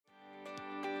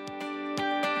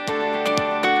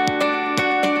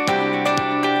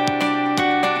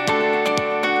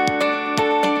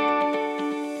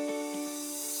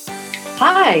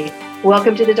Hi,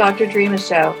 welcome to the Dr. Dreama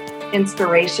Show,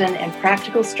 inspiration and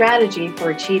practical strategy for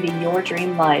achieving your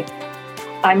dream life.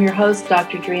 I'm your host,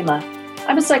 Dr. Dreama.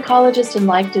 I'm a psychologist and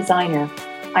life designer.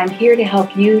 I'm here to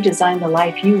help you design the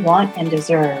life you want and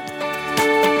deserve.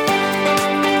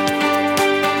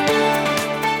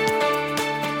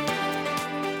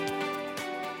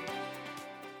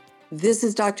 This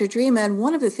is Dr. Dreama, and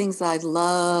one of the things I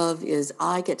love is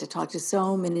I get to talk to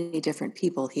so many different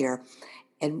people here.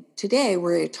 And today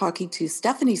we're talking to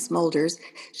Stéphanie Smolders.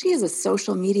 She is a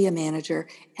social media manager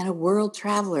and a world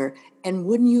traveler. And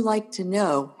wouldn't you like to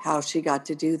know how she got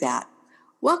to do that?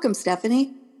 Welcome,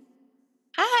 Stéphanie.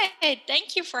 Hi,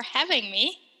 thank you for having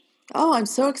me. Oh, I'm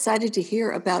so excited to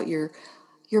hear about your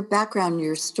background,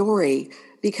 your story,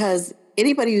 because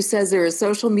anybody who says they're a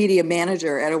social media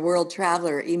manager and a world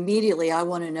traveler, immediately I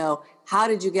want to know, how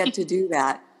did you get to do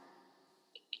that?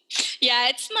 Yeah,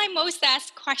 it's my most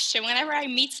asked question. Whenever I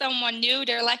meet someone new,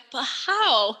 they're like, "But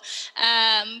how?"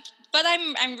 But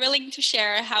I'm willing to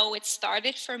share how it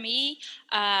started for me.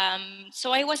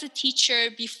 So I was a teacher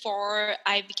before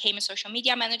I became a social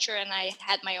media manager, and I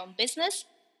had my own business.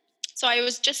 So I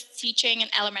was just teaching in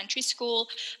elementary school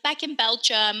back in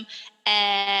Belgium,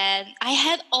 and I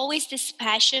had always this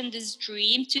passion, this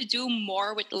dream to do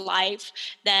more with life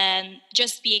than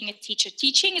just being a teacher.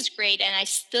 Teaching is great, and I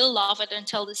still love it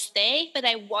until this day, but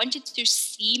I wanted to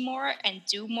see more and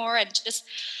do more and just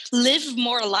live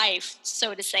more life,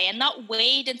 so to say, and not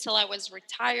wait until I was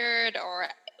retired or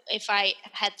if I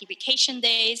had the vacation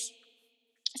days.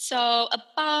 So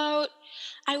about,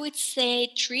 I would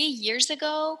say 3 years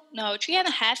ago, no,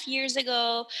 3.5 years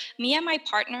ago, me and my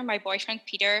partner, my boyfriend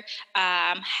Peter,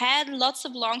 had lots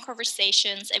of long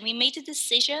conversations, and we made the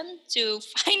decision to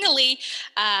finally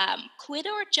quit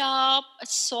our job,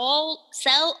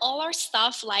 sell all our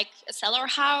stuff, like sell our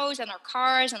house and our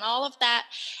cars and all of that,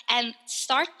 and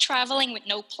start traveling with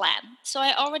no plan. So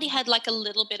I already had like a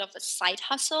little bit of a side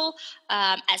hustle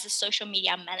as a social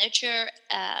media manager.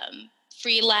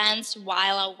 Freelance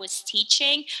while I was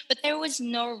teaching, but there was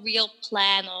no real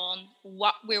plan on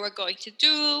what we were going to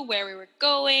do, where we were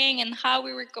going, and how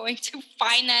we were going to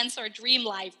finance our dream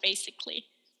life, basically.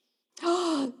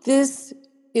 This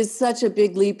is such a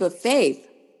big leap of faith.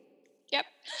 Yep.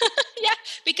 Yeah,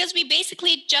 because we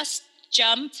basically just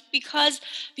jumped because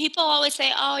people always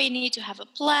say, oh, you need to have a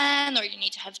plan or you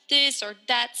need to have this or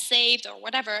that saved or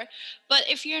whatever. But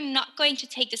if you're not going to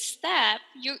take the step,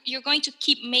 you're going to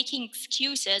keep making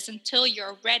excuses until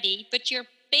you're ready. But you're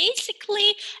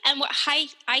basically, and what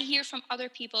I hear from other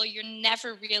people, you're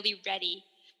never really ready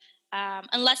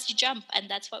unless you jump. And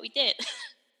that's what we did.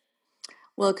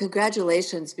 Well,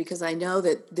 congratulations, because I know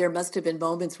that there must have been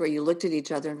moments where you looked at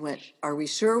each other and went, are we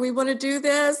sure we want to do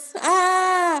this?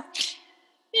 Ah!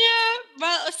 Yeah,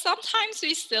 well, sometimes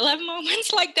we still have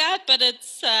moments like that, but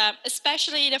it's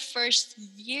especially the first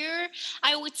year,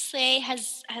 I would say,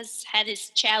 has had its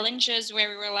challenges where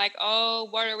we were like, oh,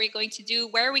 what are we going to do?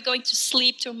 Where are we going to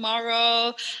sleep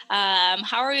tomorrow?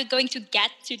 How are we going to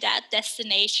get to that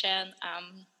destination?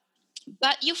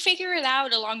 But you figure it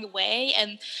out along the way,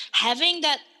 and having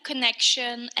that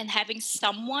connection and having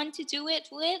someone to do it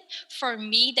with, for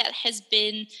me, that has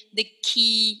been the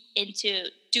key into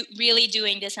really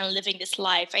doing this and living this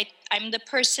life. I'm the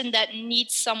person that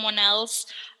needs someone else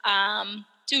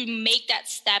to make that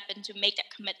step and to make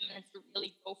that commitment and to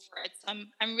really go for it. So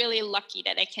I'm really lucky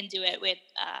that I can do it with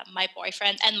my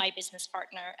boyfriend and my business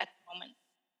partner at the moment.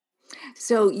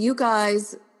 So you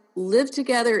guys live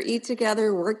together, eat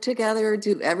together, work together,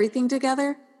 do everything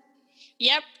together?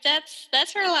 Yep,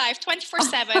 that's her life,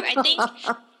 24/7. I think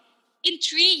in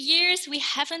 3 years we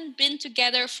haven't been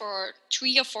together for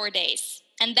 3 or 4 days,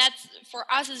 and that's for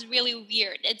us is really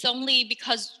weird. It's only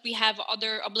because we have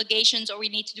other obligations or we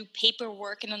need to do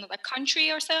paperwork in another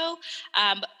country or so.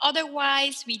 But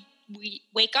otherwise, we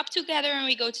wake up together and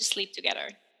we go to sleep together.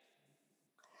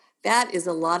 That is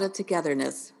a lot of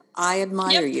togetherness. I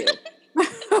admire Yep. you.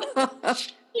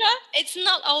 Yeah, it's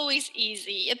not always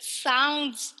easy. It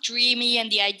sounds dreamy and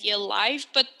the ideal life,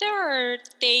 but there are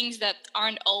things that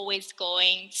aren't always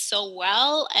going so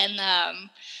well. And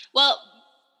well,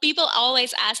 people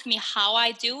always ask me how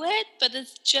I do it, but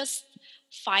it's just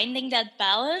finding that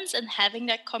balance and having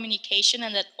that communication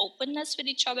and that openness with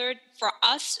each other for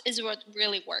us is what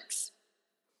really works.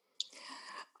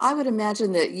 I would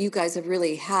imagine that you guys have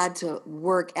really had to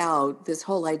work out this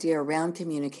whole idea around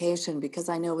communication, because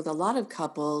I know with a lot of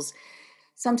couples,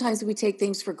 sometimes we take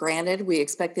things for granted. We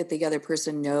expect that the other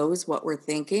person knows what we're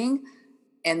thinking.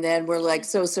 And then we're like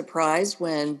so surprised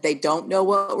when they don't know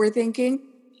what we're thinking.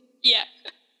 Yeah.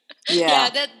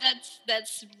 Yeah, Yeah.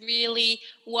 that's really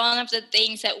one of the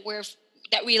things that we're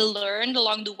that we learned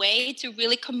along the way to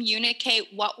really communicate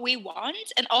what we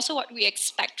want and also what we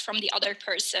expect from the other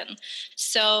person.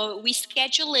 So we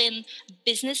schedule in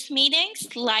business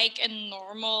meetings like a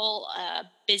normal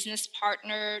business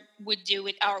partner would do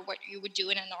it, or what you would do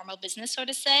in a normal business, so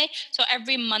to say. So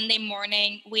every Monday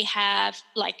morning we have,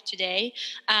 like today,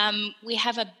 we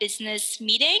have a business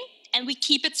meeting, and we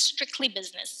keep it strictly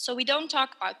business. So we don't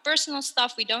talk about personal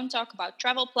stuff. We don't talk about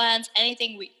travel plans,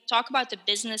 anything. We talk about the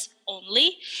business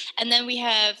only. And then we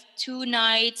have 2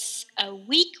 nights a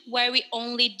week where we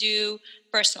only do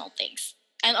personal things.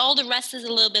 And all the rest is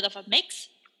a little bit of a mix.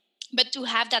 But to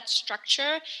have that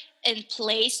structure in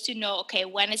place to know, okay,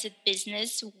 when is it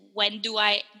business? When do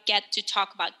I get to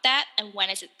talk about that? And when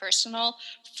is it personal?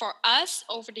 For us,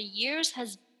 over the years,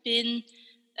 has been,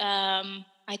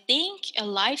 I think, a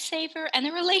lifesaver and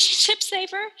a relationship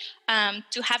saver,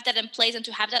 to have that in place and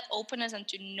to have that openness and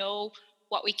to know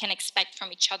what we can expect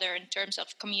from each other in terms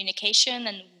of communication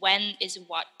and when is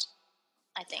what,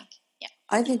 I think. Yeah.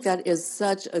 I think that is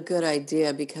such a good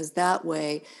idea because that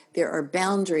way there are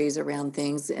boundaries around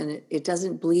things and it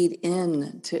doesn't bleed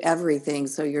in to everything.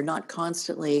 So you're not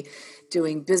constantly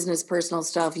doing business, personal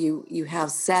stuff. You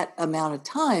have set amount of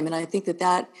time. And I think that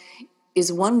that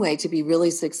is one way to be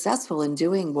really successful in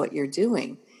doing what you're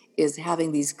doing is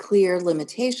having these clear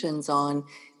limitations on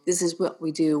this is what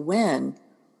we do when.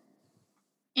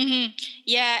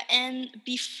 Yeah, and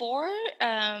before,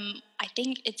 I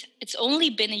think it's only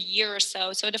been a year or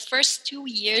so. So the first 2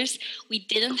 years, we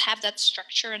didn't have that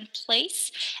structure in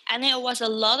place, and it was a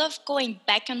lot of going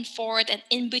back and forth and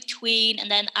in between. And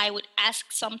then I would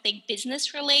ask something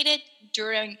business related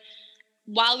during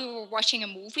while we were watching a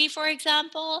movie, for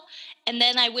example, and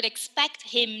then I would expect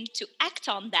him to act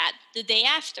on that the day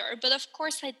after. But of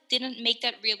course, I didn't make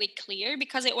that really clear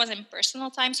because it was in personal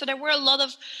time. So there were a lot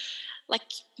of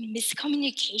like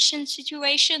miscommunication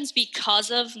situations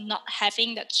because of not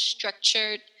having that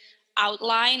structured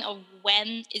outline of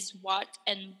when is what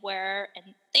and where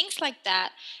and things like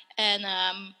that. And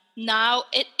now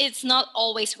it's not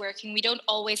always working. We don't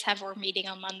always have our meeting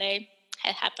on Monday.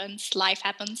 It happens, life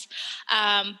happens.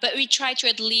 But we try to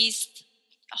at least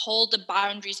hold the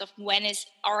boundaries of when is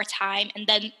our time, and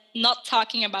then not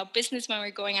talking about business when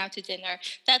we're going out to dinner.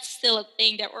 That's still a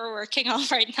thing that we're working on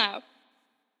right now.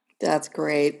 That's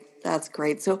great. That's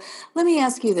great. So let me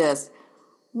ask you this.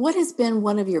 What has been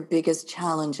one of your biggest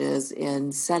challenges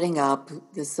in setting up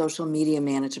the social media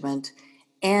management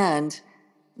and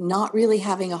not really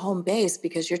having a home base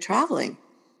because you're traveling?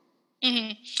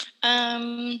 Mhm.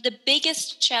 The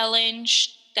biggest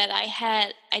challenge that I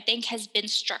had, I think, has been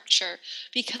structure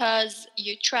because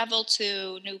you travel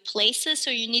to new places.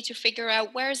 So you need to figure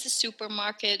out where's the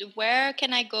supermarket, where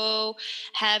can I go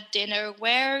have dinner,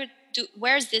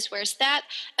 where's this, where's that,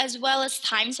 as well as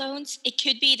time zones. It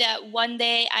could be that one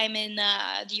day I'm in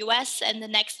the US and the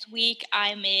next week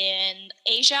I'm in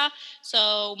Asia.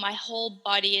 So my whole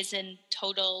body is in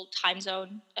total time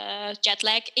zone jet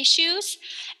lag issues.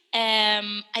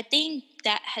 I think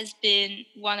that has been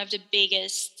one of the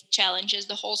biggest challenges,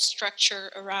 the whole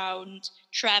structure around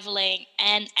traveling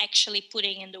and actually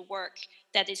putting in the work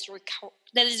that is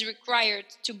required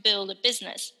to build a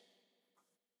business.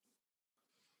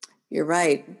 You're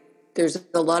right. There's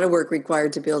a lot of work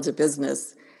required to build a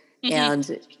business. Hmm.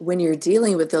 And when you're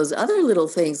dealing with those other little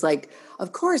things, like,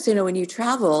 of course, when you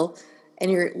travel and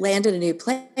you're land in a new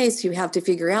place, you have to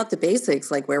figure out the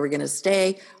basics, like where we're going to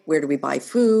stay, where do we buy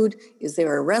food? Is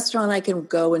there a restaurant I can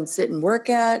go and sit and work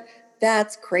at?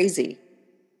 That's crazy.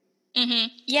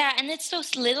 Yeah, and it's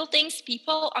those little things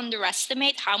people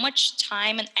underestimate how much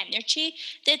time and energy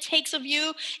that takes of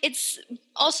you. It's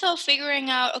also figuring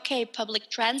out, okay, public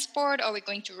transport, are we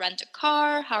going to rent a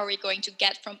car? How are we going to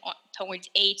get from towards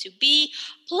A to B?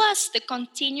 Plus the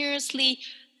continuously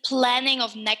planning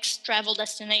of next travel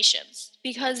destinations.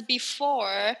 Because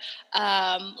before,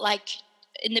 like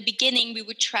in the beginning, we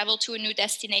would travel to a new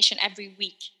destination every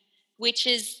week, which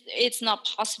is it's not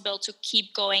possible to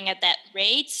keep going at that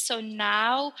rate. So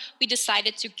now we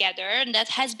decided together, and that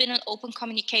has been an open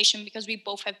communication because we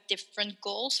both have different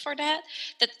goals for that,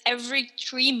 that every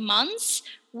 3 months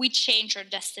we change our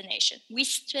destination. We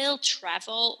still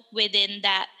travel within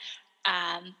that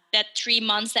 3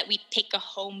 months that we pick a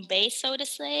home base, so to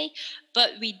say,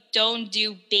 but we don't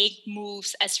do big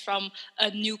moves as from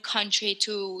a new country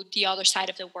to the other side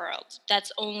of the world.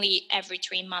 That's only every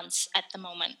 3 months at the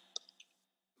moment.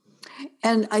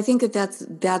 And I think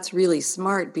that that's really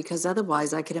smart because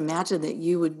otherwise I can imagine that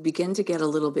you would begin to get a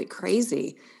little bit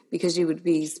crazy because you would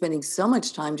be spending so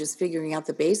much time just figuring out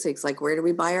the basics, like where do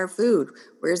we buy our food?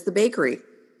 Where's the bakery?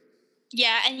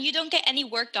 Yeah, and you don't get any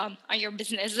work done on your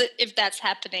business if that's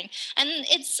happening. And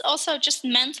it's also just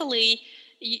mentally,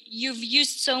 you've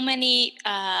used so many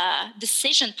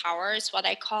decision powers, what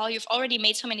I call. You've already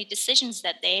made so many decisions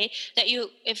that day that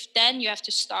if then you have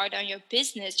to start on your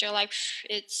business, you're like,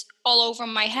 it's all over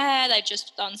my head. I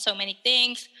just done so many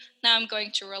things. Now I'm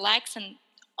going to relax and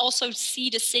also see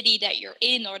the city that you're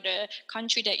in or the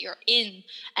country that you're in,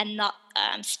 and not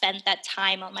spend that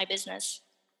time on my business.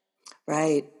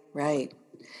 Right, right.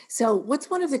 So, what's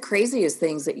one of the craziest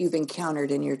things that you've encountered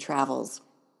in your travels?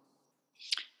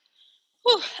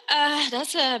 Whew,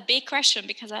 that's a big question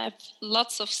because I have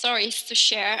lots of stories to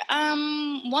share.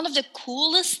 One of the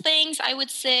coolest things I would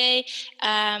say,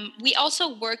 we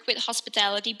also work with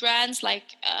hospitality brands like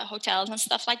hotels and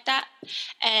stuff like that.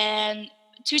 And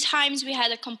two times we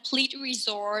had a complete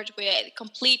resort with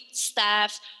complete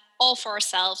staff, all for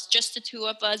ourselves, just the two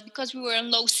of us, because we were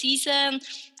in low season.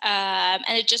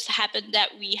 And it just happened that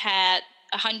we had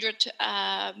 100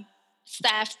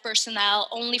 staff personnel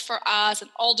only for us, and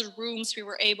all the rooms we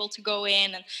were able to go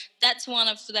in. And that's one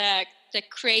of the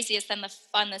craziest and the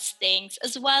funnest things,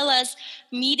 as well as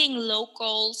meeting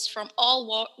locals from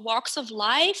all walks of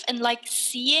life, and like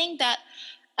seeing that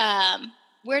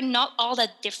we're not all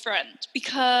that different,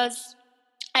 because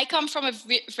I come from a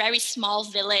very small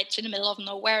village in the middle of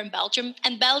nowhere in Belgium,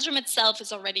 and Belgium itself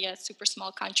is already a super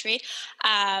small country.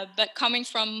 But coming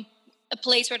from a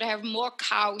place where they have more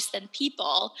cows than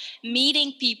people,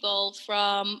 meeting people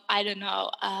from, I don't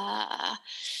know,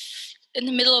 in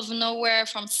the middle of nowhere,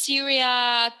 from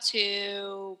Syria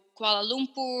to Kuala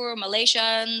Lumpur,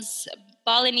 Malaysians,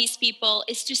 Balinese people,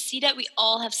 is to see that we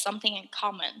all have something in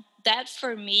common. That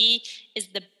for me is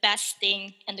the best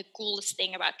thing and the coolest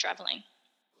thing about traveling.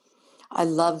 I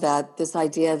love that. This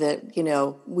idea that,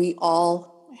 we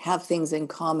all have things in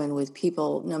common with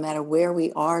people, no matter where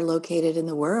we are located in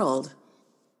the world.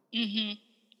 Hmm.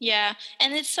 Yeah,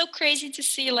 and it's so crazy to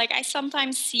see. Like, I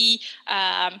sometimes see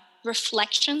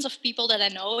reflections of people that I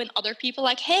know in other people.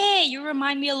 Like, hey, you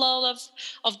remind me a lot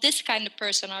of this kind of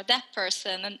person or that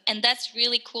person, and that's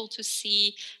really cool to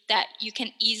see that you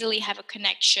can easily have a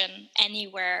connection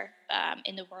anywhere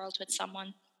in the world with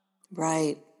someone.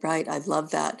 Right, right. I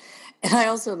love that. And I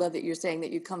also love that you're saying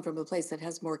that you come from a place that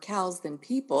has more cows than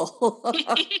people.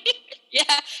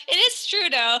 Yeah, it is true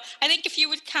though. I think if you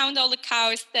would count all the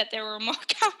cows, that there were more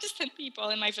cows than people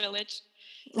in my village.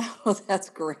 Oh, that's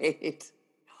great.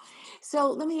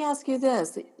 So let me ask you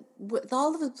this. With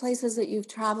all of the places that you've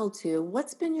traveled to,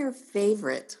 what's been your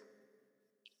favorite?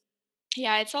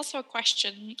 Yeah, it's also a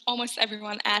question almost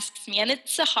everyone asks me, and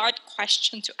it's a hard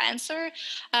question to answer,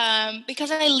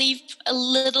 because I leave a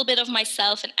little bit of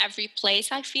myself in every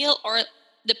place I feel, or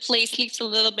the place leaves a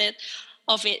little bit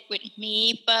of it with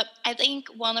me. But I think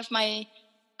one of my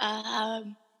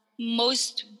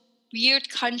most weird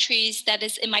countries that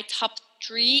is in my top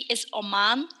three is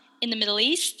Oman in the Middle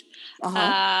East. Uh-huh.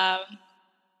 Um,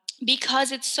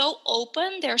 because it's so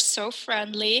open, they're so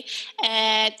friendly,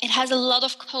 and it has a lot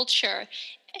of culture.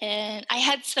 And I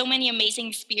had so many amazing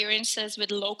experiences with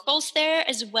locals there,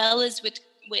 as well as with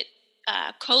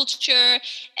culture,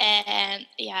 and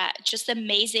yeah, just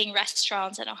amazing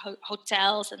restaurants and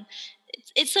hotels. And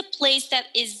it's a place that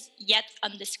is yet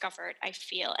undiscovered, I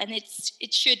feel, and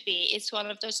it should be. It's one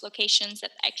of those locations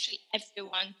that actually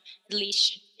everyone at least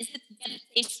should visit to get a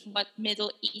taste of what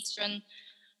Middle Eastern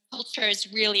culture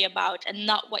is really about, and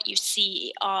not what you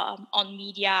see on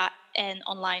media and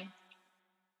online.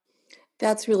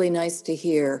 That's really nice to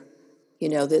hear,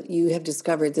 that you have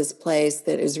discovered this place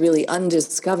that is really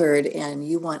undiscovered and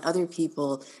you want other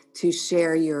people to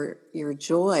share your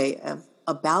joy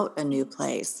about a new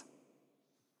place.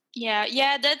 Yeah,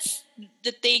 yeah, that's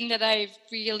the thing that I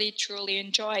really truly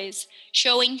enjoy, is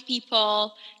showing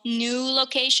people new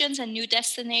locations and new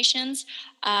destinations,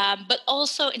 but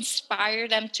also inspire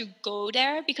them to go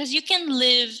there, because you can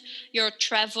live your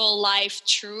travel life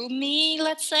through me,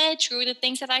 let's say, through the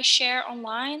things that I share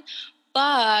online.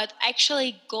 But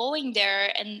actually going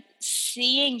there and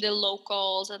seeing the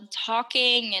locals and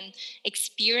talking and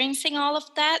experiencing all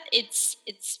of that, it's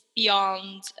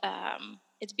beyond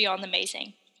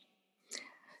amazing.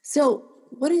 So,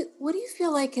 what do you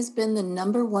feel like has been the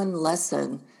number one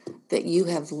lesson that you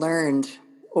have learned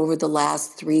over the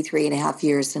last 3.5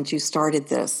 years since you started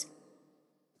this?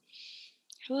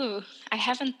 Ooh, I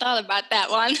haven't thought about that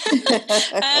one.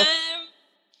 um,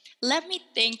 Let me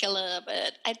think a little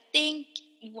bit. I think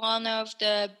one of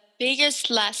the biggest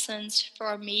lessons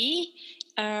for me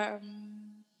has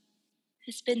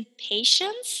been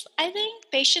patience. I think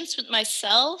patience with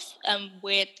myself and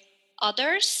with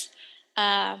others.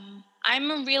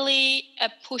 I'm really a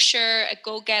pusher, a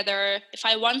go-getter. If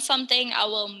I want something, I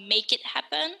will make it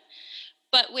happen.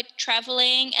 But with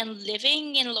traveling and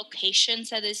living in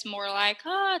locations that is more like,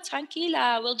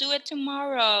 tranquila, we'll do it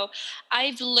tomorrow,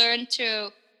 I've learned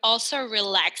to also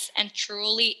relax and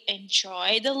truly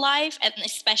enjoy the life, and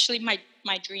especially my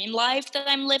dream life that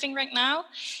I'm living right now,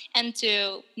 and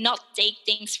to not take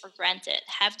things for granted.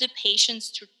 Have the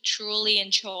patience to truly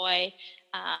enjoy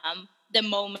the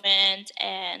moment.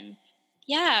 And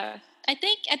yeah, I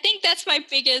think that's my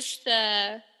biggest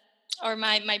or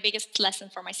my biggest lesson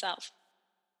for myself.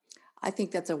 I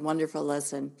think that's a wonderful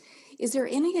lesson. Is there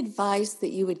any advice that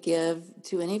you would give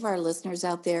to any of our listeners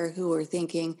out there who are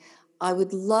thinking, I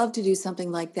would love to do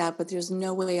something like that, but there's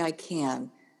no way I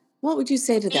can? What would you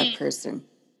say to that Mm. person?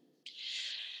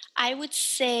 I would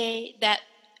say that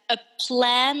a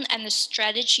plan and a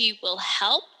strategy will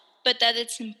help, but that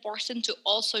it's important to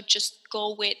also just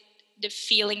go with the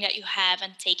feeling that you have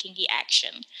and taking the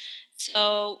action.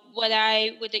 So, what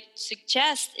I would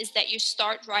suggest is that you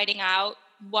start writing out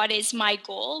what is my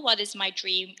goal, what is my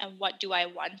dream, and what do I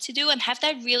want to do, and have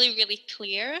that really, really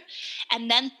clear.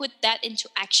 And then put that into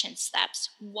action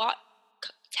steps. What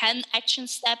 10 action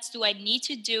steps do I need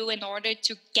to do in order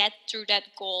to get through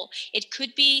that goal? It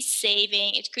could be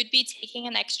saving, it could be taking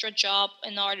an extra job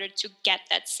in order to get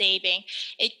that saving,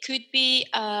 it could be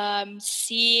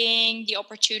seeing the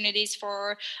opportunities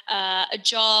for a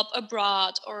job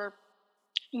abroad or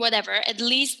whatever, at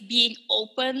least being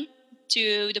open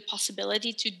to the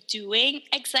possibility to doing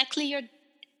exactly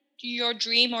your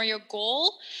dream or your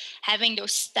goal, having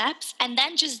those steps, and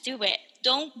then just do it.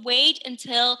 Don't wait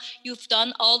until you've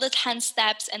done all the 10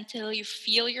 steps until you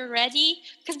feel you're ready.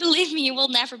 Because believe me, you will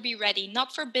never be ready.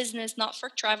 Not for business, not for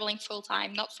traveling full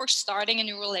time, not for starting a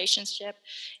new relationship.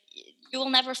 You will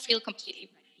never feel completely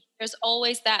ready. There's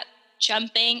always that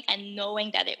jumping and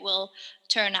knowing that it will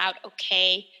turn out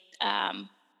okay.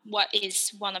 What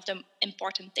is one of the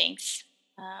important things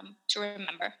to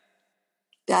remember?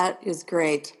 That is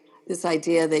great. This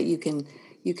idea that you can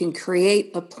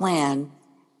create a plan,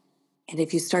 and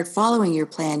if you start following your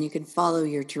plan, you can follow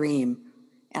your dream.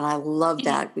 And I love Mhm.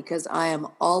 that because I am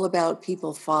all about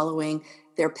people following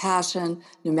their passion,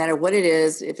 no matter what it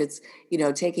is, if it's,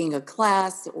 taking a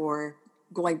class or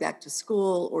going back to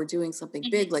school or doing something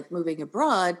big Mhm. like moving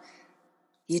abroad.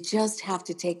 You just have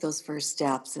to take those first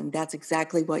steps. And that's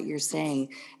exactly what you're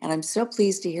saying. And I'm so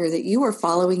pleased to hear that you are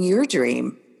following your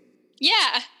dream.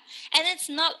 Yeah. And it's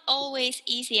not always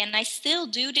easy. And I still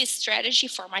do this strategy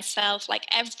for myself. Like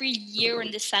every year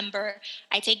in December,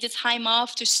 I take the time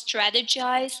off to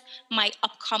strategize my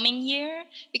upcoming year.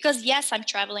 Because yes, I'm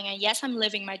traveling and yes, I'm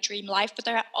living my dream life, but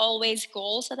there are always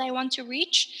goals that I want to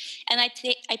reach. And I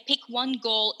pick one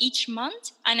goal each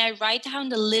month and I write down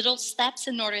the little steps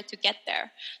in order to get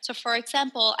there. So for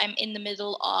example, I'm in the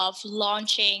middle of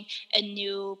launching a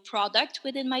new product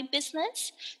within my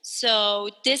business. So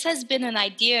this has been an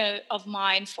idea of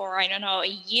mine for, I don't know, a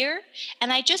year.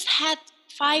 And I just had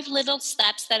five little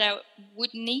steps that I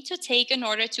would need to take in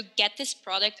order to get this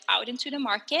product out into the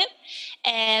market.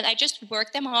 And I just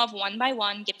worked them off one by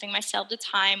one, giving myself the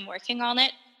time working on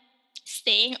it,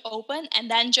 staying open,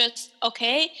 and then just,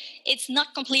 okay, it's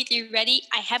not completely ready.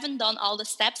 I haven't done all the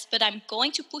steps, but I'm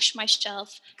going to push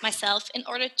myself in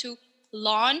order to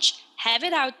launch, have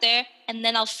it out there, and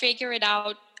then I'll figure it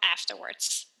out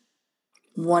afterwards.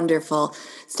 Wonderful.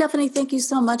 Stephanie, thank you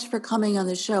so much for coming on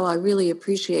the show. I really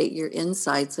appreciate your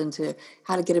insights into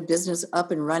how to get a business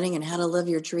up and running and how to live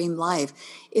your dream life.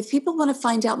 If people want to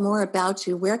find out more about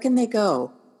you, where can they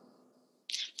go?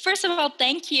 First of all,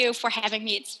 thank you for having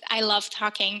me. I love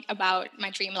talking about my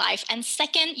dream life. And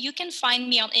second, you can find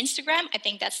me on Instagram. I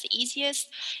think that's the easiest.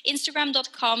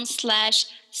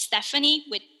 Instagram.com/Stephanie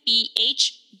with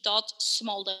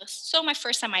BH.Smolders. So my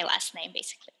first and my last name,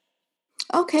 basically.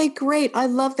 Okay, great. I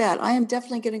love that. I am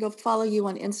definitely going to go follow you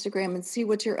on Instagram and see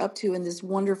what you're up to in this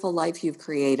wonderful life you've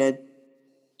created.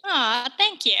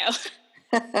 Thank you.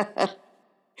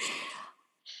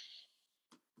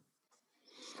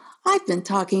 I've been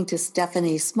talking to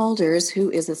Stephanie Smolders,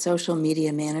 who is a social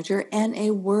media manager and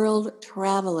a world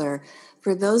traveler.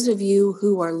 For those of you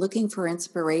who are looking for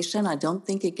inspiration, I don't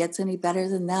think it gets any better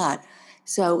than that.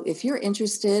 So if you're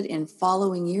interested in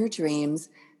following your dreams,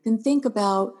 then think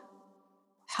about,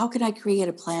 how can I create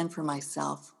a plan for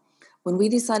myself? When we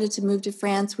decided to move to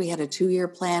France, we had a 2-year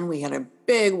plan. We had a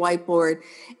big whiteboard,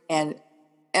 and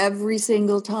every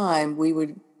single time we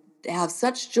would have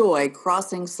such joy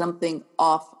crossing something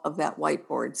off of that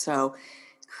whiteboard. So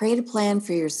create a plan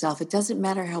for yourself. It doesn't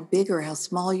matter how big or how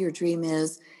small your dream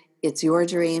is. It's your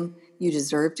dream. You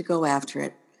deserve to go after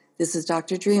it. This is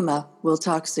Dr. Dreama. We'll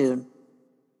talk soon.